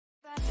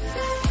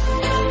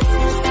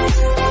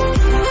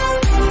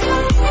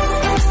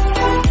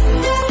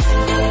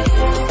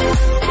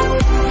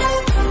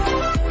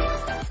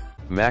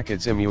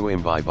Makhadzi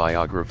Muimbi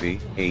Biography,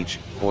 H,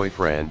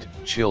 boyfriend,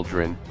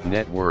 children,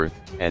 net worth,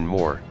 and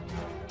more.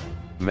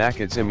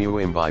 Makhadzi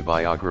Muimbi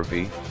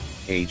Biography,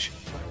 H,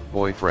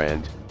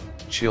 boyfriend,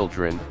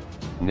 children,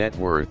 net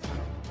worth,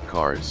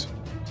 cars.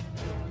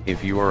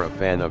 If you are a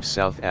fan of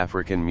South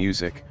African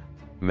music,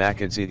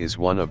 Makhadzi is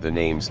one of the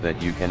names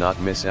that you cannot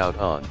miss out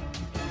on.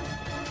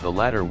 The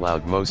latter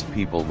wowed most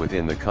people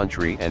within the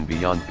country and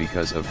beyond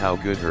because of how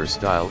good her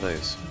style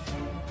is.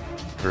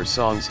 Her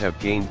songs have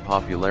gained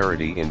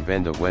popularity in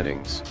Venda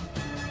weddings.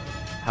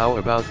 How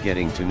about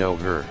getting to know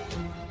her?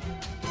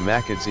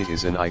 Makhadzi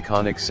is an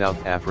iconic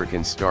South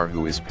African star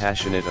who is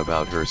passionate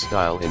about her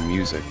style in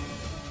music.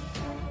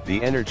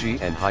 The energy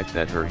and hype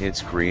that her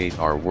hits create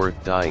are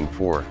worth dying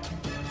for.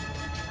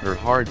 Her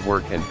hard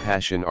work and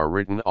passion are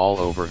written all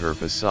over her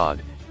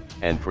facade,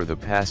 and for the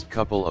past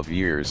couple of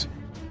years,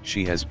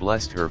 she has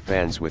blessed her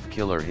fans with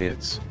killer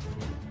hits.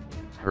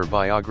 Her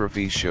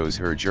biography shows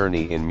her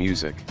journey in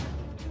music.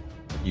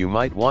 You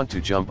might want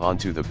to jump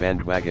onto the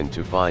bandwagon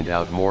to find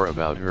out more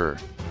about her.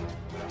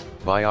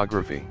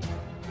 Biography.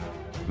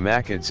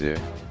 Makhadzi,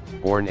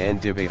 born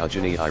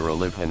Ndibeyajani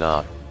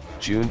Irolivhana,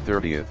 June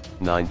 30,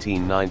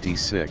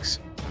 1996,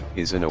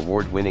 is an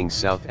award-winning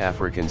South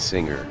African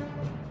singer.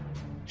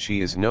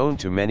 She is known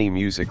to many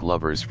music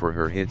lovers for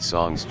her hit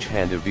songs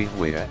Chanda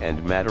Vihwaya and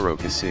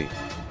Matarokasi.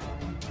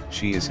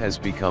 She has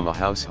become a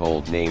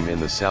household name in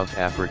the South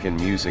African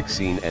music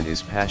scene and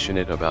is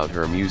passionate about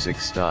her music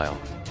style.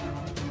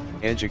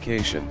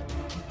 Education.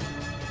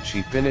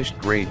 She finished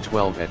grade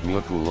 12 at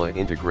Mukula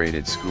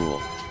Integrated School.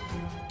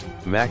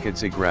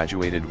 Makhadzi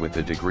graduated with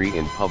a degree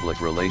in public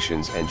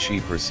relations and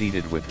she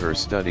proceeded with her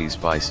studies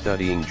by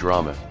studying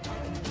drama.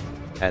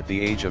 At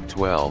the age of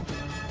 12,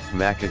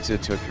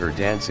 Makhadzi took her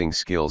dancing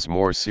skills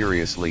more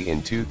seriously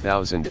in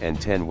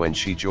 2010 when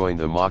she joined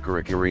the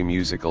Makhadzi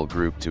musical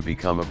group to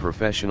become a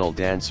professional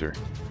dancer.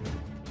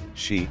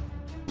 She,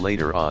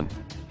 later on,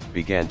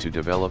 began to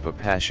develop a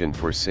passion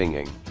for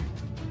singing.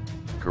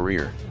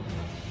 Career.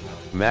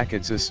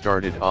 Makhadzi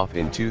started off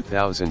in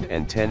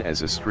 2010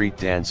 as a street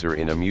dancer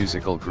in a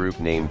musical group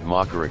named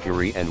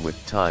Makhadzi, and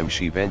with time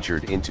she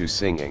ventured into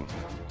singing.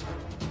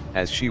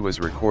 As she was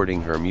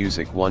recording her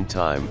music one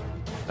time,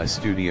 a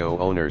studio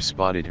owner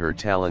spotted her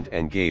talent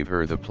and gave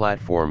her the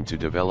platform to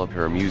develop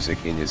her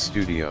music in his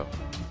studio.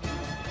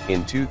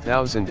 In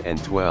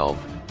 2012,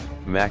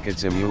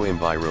 Makhadzi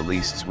Muimbi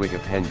released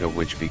Swikapenga,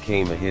 which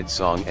became a hit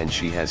song, and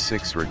she has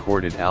 6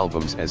 recorded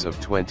albums as of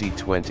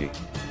 2020.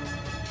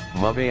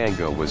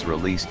 Mabayango was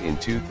released in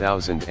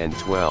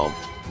 2012,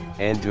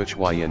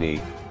 Anduchwayani,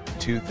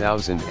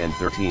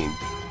 2013,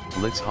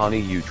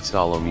 Litsani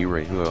Yutsalo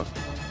Murehua,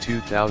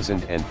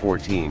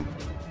 2014,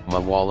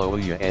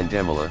 Mawaloya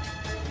Andemala,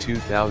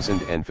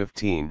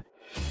 2015,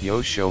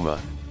 Yoshoma,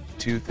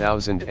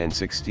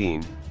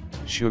 2016,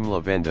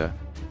 Shumla Venda,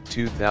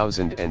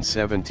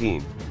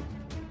 2017.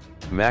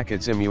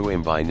 Makhadzi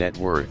Muimbi net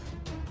worth.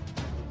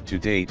 To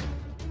date,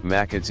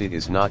 Makhadzi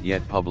is not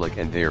yet public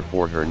and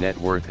therefore her net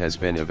worth has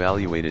been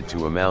evaluated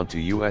to amount to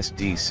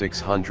USD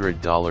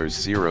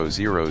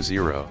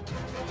 $600,000.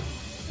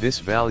 This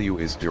value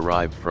is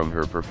derived from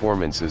her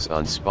performances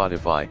on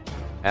Spotify,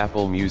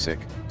 Apple Music,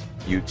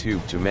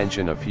 YouTube to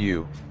mention a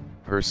few,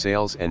 her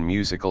sales and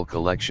musical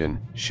collection,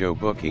 show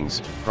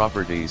bookings,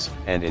 properties,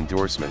 and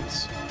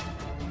endorsements.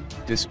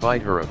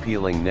 Despite her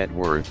appealing net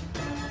worth,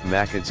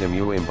 Makhadzi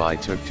Muimbi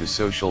took to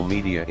social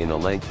media in a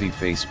lengthy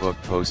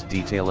Facebook post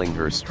detailing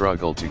her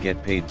struggle to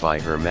get paid by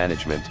her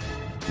management.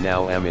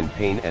 Now I'm in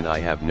pain and I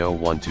have no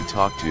one to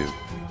talk to.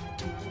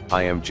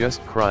 I am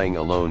just crying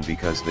alone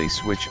because they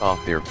switch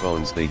off their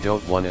phones. They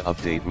don't want to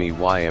update me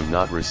why I'm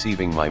not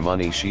receiving my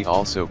money. She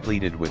also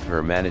pleaded with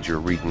her manager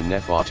Ritu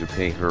Nefa to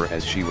pay her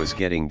as she was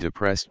getting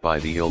depressed by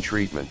the ill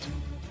treatment.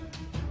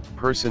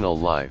 Personal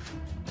life.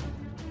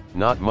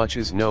 Not much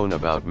is known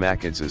about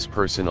Makhadzi's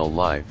personal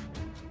life,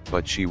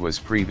 but she was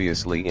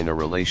previously in a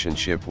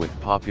relationship with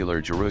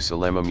popular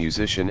Jerusalem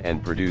musician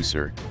and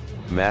producer,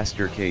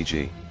 Master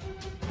KG.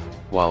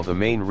 While the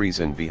main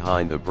reason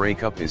behind the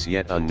breakup is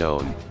yet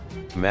unknown,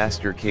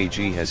 Master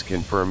KG has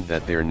confirmed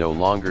that they're no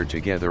longer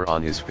together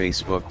on his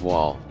Facebook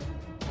wall.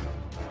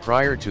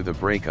 Prior to the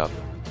breakup,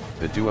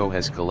 the duo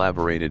has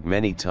collaborated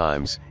many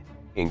times,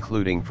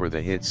 including for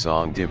the hit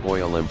song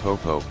Diboya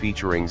Limpopo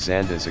featuring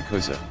Zanda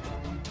Zakuza.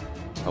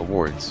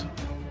 Awards.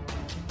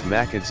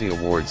 Makhadzi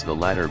Awards. The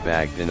latter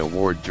bagged an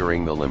award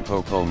during the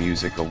Limpopo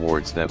Music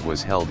Awards that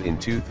was held in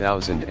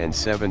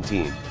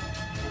 2017.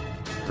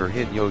 Her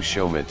hit Yo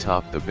Shoma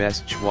topped the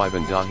Best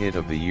Chwibanda Hit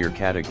of the Year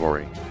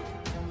category.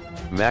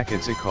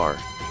 Makhadzi car.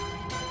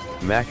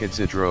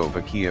 Makhadzi drove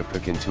a Kia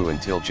Picanto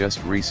until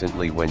just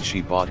recently when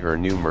she bought her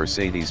new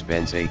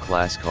Mercedes-Benz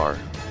A-Class car.